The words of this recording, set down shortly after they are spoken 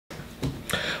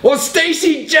Well,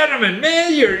 Stacy Gentleman,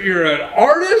 man, you're an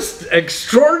artist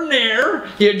extraordinaire.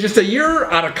 You're just a year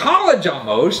out of college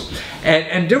almost,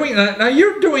 and doing now.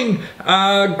 You're doing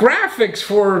graphics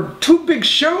for two big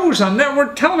shows on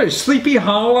network television: Sleepy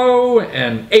Hollow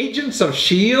and Agents of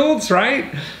Shields,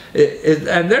 right?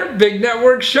 And they're big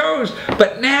network shows.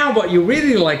 But now, what you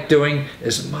really like doing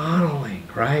is modeling,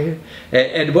 right?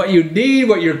 And what you need,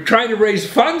 what you're trying to raise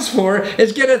funds for,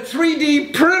 is get a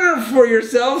 3D printer for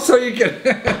yourself so you can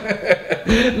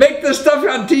make the stuff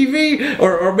on TV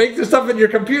or make the stuff in your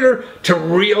computer to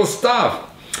real stuff.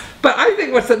 But I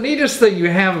think what's the neatest thing you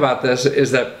have about this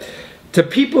is that to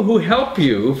people who help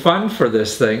you fund for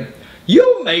this thing,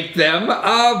 you make them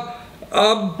a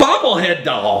bobblehead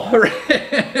doll.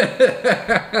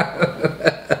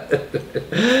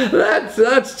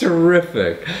 That's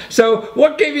terrific. So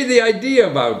what gave you the idea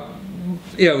about,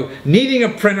 you know, needing a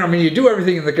printer? I mean, you do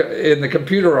everything in the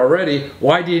computer already.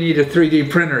 Why do you need a 3D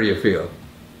printer, you feel?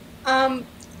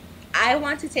 I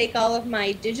want to take all of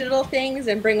my digital things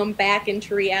and bring them back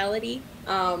into reality.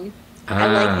 I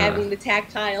like having the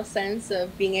tactile sense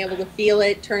of being able to feel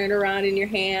it, turn it around in your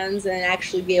hands, and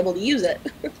actually be able to use it.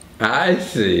 I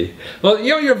see. Well, you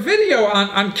know, your video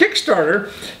on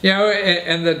Kickstarter, you know,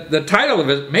 and the title of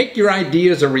it, Make Your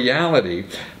Ideas a Reality.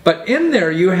 But in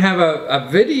there you have a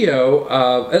video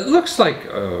of, it looks like,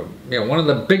 you know, one of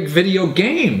the big video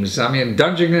games. I mean,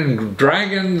 Dungeons and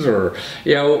Dragons, or,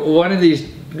 you know, one of these.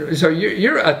 So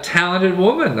you're a talented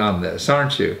woman on this,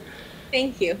 aren't you?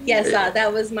 Thank you. Yes,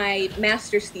 that was my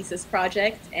master's thesis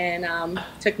project, and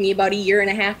took me about 1.5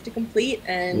 years to complete,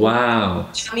 and wow,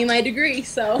 got me my degree.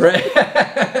 So right.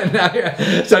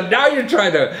 now you're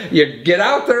trying to get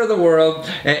out there in the world,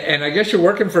 and I guess you're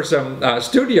working for some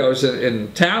studios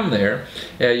in town there.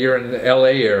 You're in the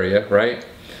LA area, right?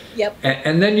 Yep.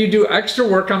 And then you do extra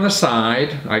work on the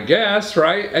side, I guess,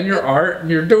 right? And your art, and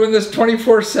you're doing this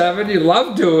 24/7. You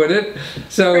love doing it.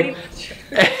 So pretty much.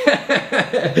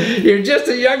 You're just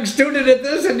a young student at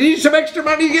this and you need some extra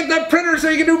money to get that printer so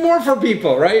you can do more for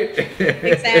people, right?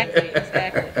 Exactly.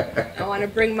 I want to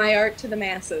bring my art to the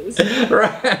masses.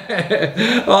 Right.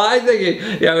 Well, I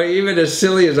think, you know, even as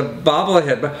silly as a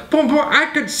bobblehead, but boom, I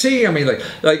could see, I mean,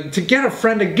 like to get a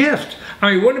friend a gift.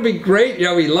 I mean, wouldn't it be great? You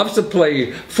know, he loves to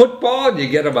play football, and you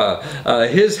get him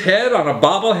his head on a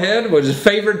bobblehead with his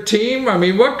favorite team. I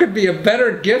mean, what could be a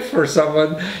better gift for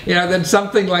someone, you know, than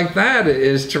something like that?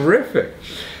 Is terrific.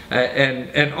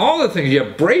 And all the things, you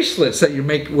have bracelets that you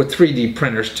make with 3D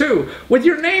printers too, with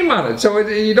your name on it. So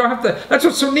you don't have to, that's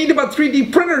what's so neat about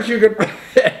 3D printers. You could,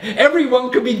 everyone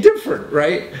could be different,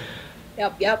 right?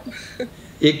 Yep.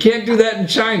 You can't do that in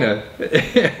China.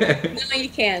 No, you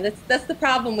can. That's the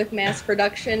problem with mass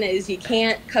production, is you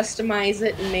can't customize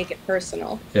it and make it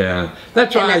personal. Yeah,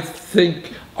 that's why I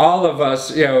think all of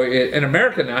us, you know, in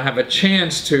America now have a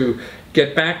chance to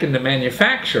get back into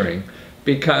manufacturing,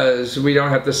 because we don't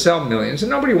have to sell millions, and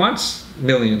nobody wants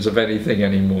millions of anything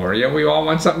anymore. You know, we all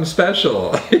want something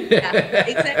special. Yeah,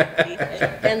 exactly.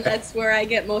 And that's where I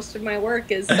get most of my work,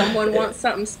 is someone wants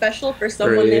something special for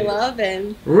someone they love,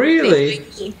 and really? they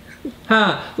pick me.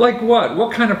 Huh? Like what?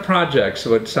 What kind of projects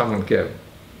would someone give?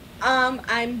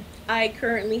 I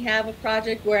currently have a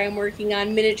project where I'm working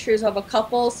on miniatures of a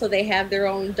couple, so they have their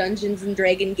own Dungeons and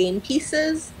Dragon game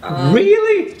pieces.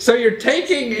 Really? So you're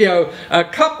taking, you know, a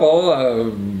couple,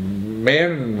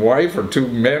 man and wife, or two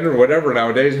men, or whatever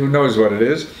nowadays, who knows what it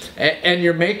is, and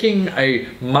you're making a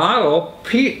model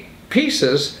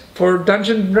pieces for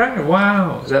Dungeons and Dragons.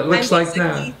 Wow, that looks like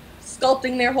that.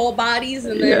 Sculpting their whole bodies,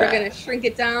 and then we're going to shrink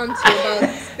it down to about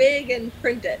this big and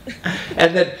print it.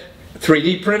 And then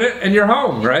 3D print it in your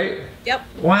home, right? Yep.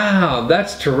 Wow,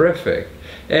 that's terrific.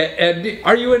 And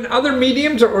are you in other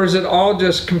mediums, or is it all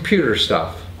just computer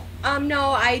stuff? No,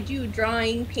 I do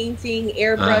drawing, painting,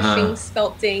 airbrushing,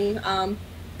 sculpting,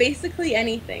 basically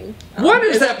anything. What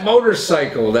is that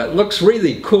motorcycle that looks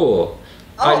really cool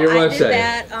on your website? I did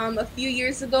that a few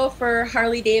years ago for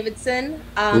Harley Davidson.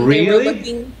 Really? They were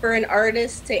looking for an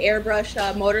artist to airbrush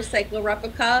a motorcycle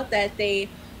replica that they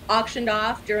auctioned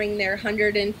off during their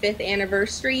 105th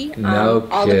anniversary.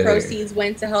 All the proceeds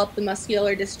went to help the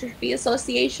Muscular Dystrophy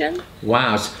Association.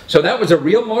 Wow. So that was a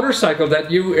real motorcycle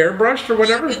that you airbrushed or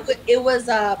whatever? It was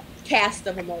a cast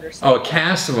of a motorcycle. Oh, a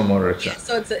cast of a motorcycle.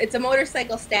 Yeah, so it's a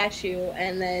motorcycle statue,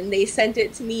 and then they sent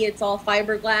it to me. It's all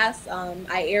fiberglass.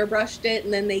 I airbrushed it,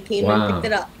 and then they came and picked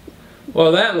it up.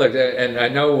 Well, that looked, and I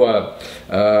know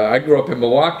I grew up in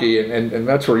Milwaukee, and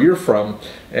that's where you're from,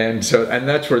 and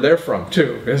that's where they're from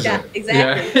too, isn't it?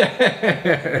 Exactly.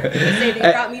 They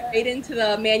brought me right into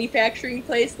the manufacturing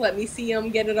place, let me see them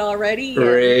get it all ready.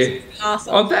 Great.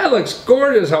 Awesome. Oh, that looks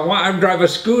gorgeous. I drive a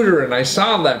scooter and I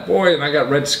saw that, boy, and I got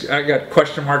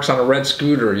question marks on a red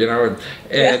scooter, you know,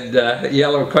 and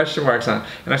yellow question marks on it.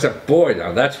 And I said, boy,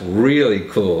 now that's really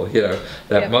cool, you know,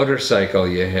 that motorcycle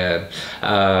you had.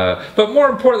 But more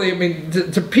importantly, I mean,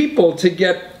 to people to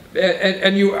get,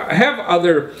 and you have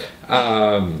other,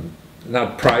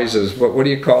 not prizes, what do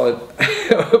you call it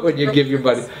when you give your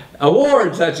buddy?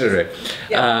 Awards, that's right.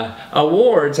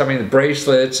 Awards, I mean,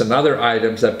 bracelets and other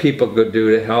items that people could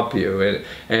do to help you.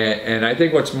 And I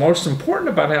think what's most important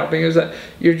about helping is that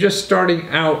you're just starting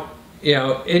out, you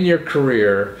know, in your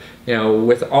career, you know,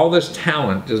 with all this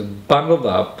talent just bundled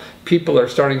up. People are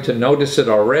starting to notice it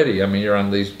already. I mean, you're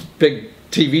on these big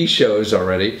TV shows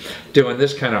already doing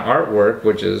this kind of artwork,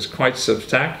 which is quite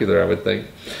spectacular, I would think,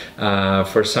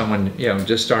 for someone, you know,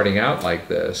 just starting out like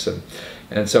this.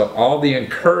 And so all the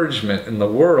encouragement in the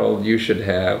world you should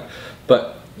have.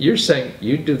 But you're saying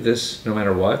you do this no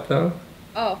matter what, though?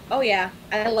 Oh yeah,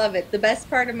 I love it. The best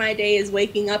part of my day is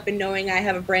waking up and knowing I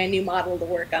have a brand new model to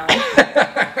work on.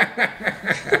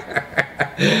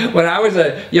 When I was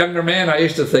a younger man, I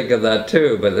used to think of that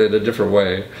too, but in a different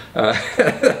way. But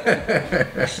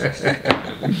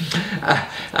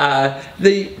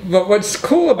what's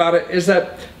cool about it is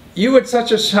that you at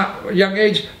such a young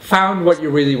age found what you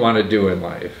really want to do in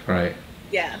life, right?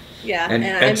 Yeah, and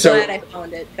I'm glad I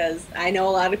found it, because I know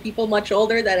a lot of people much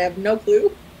older that have no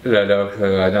clue. I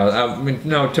know. I mean,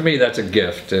 no. To me, that's a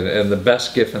gift, and the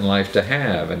best gift in life to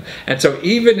have. And so,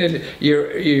 even in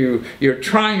you're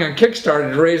trying on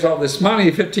Kickstarter to raise all this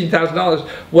money, $15,000.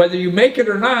 Whether you make it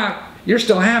or not, you're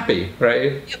still happy,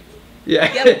 right? Yep.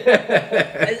 Yeah.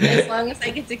 Yep. As long as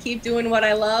I get to keep doing what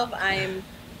I love, I'm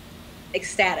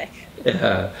ecstatic.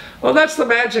 Yeah. Well, that's the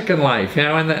magic in life, you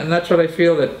know, and that's what I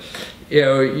feel that, you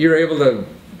know, you're able to.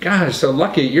 God, so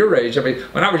lucky at your age. I mean,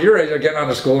 when I was your age, I was getting out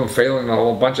of school and failing a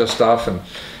whole bunch of stuff, and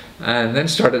then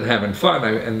started having fun.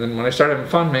 And then when I started having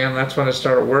fun, man, that's when it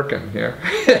started working. Yeah,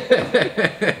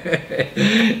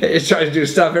 you try to do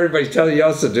stuff everybody's telling you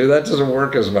else to do. That doesn't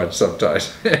work as much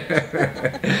sometimes,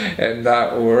 and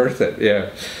not worth it.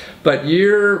 Yeah, but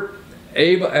you're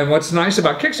able. And what's nice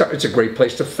about Kickstarter, it's a great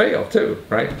place to fail too,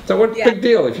 right? So what's the big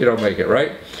deal if you don't make it,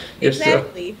 right?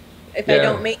 Exactly. If I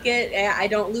don't make it, I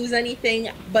don't lose anything,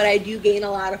 but I do gain a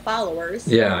lot of followers.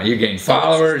 Yeah, you gain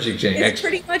followers. It's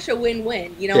pretty much a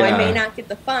win-win. You know, I may not get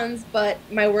the funds, but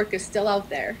my work is still out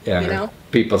there. Yeah. You know,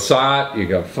 people saw it. You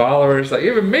got followers. Like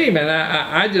even me, man.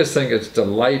 I just think it's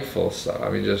delightful stuff. I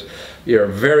mean, you're a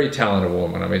very talented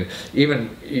woman. I mean,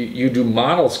 even you do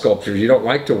model sculptures. You don't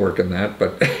like to work in that,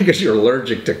 but because you're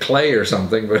allergic to clay or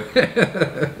something. But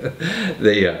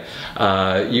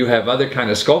you have other kind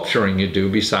of sculpturing you do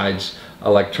besides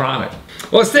electronic.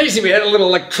 Well, Stacy, we had a little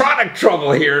electronic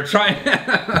trouble here.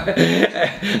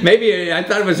 Maybe I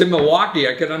thought it was in Milwaukee.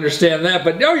 I could understand that,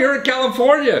 but no, you're in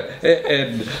California,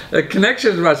 and the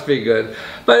connections must be good.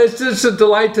 But it's just a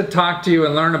delight to talk to you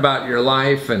and learn about your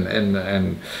life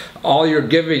and all you're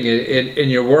giving in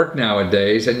your work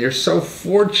nowadays. And you're so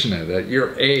fortunate at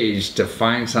your age to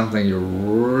find something you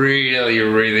really,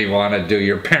 really want to do.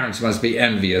 Your parents must be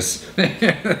envious.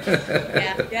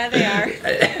 Yeah, they are.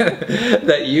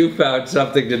 That you found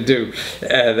something to do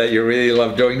that you really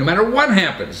love doing, no matter what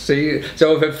happens. See,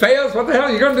 so if it fails, what the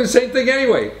hell? You're going to do the same thing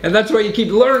anyway. And that's why you keep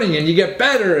learning and you get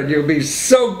better, and you'll be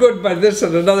so good by this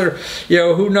and another, you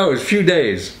know, who knows, few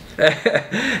days.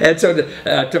 And so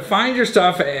to find your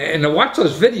stuff and to watch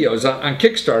those videos on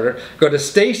Kickstarter, go to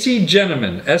Stacy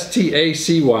Jenneman,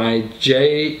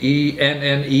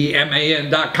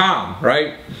 StacyJenneman.com,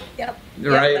 right? Yep.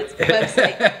 Right? That's the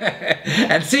website.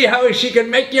 And see how she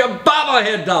can make you a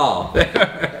bobblehead doll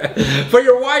for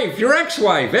your wife, your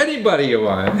ex-wife, anybody you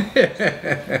want.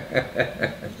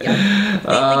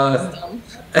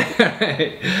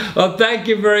 Well, thank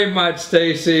you very much,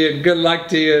 Stacy, and good luck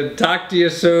to you. And talk to you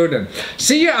soon, and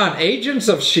see you on Agents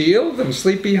of S.H.I.E.L.D. and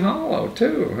Sleepy Hollow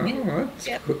too. Oh,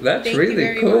 that's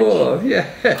really cool.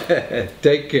 Yeah.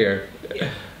 Take care.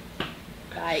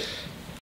 Bye.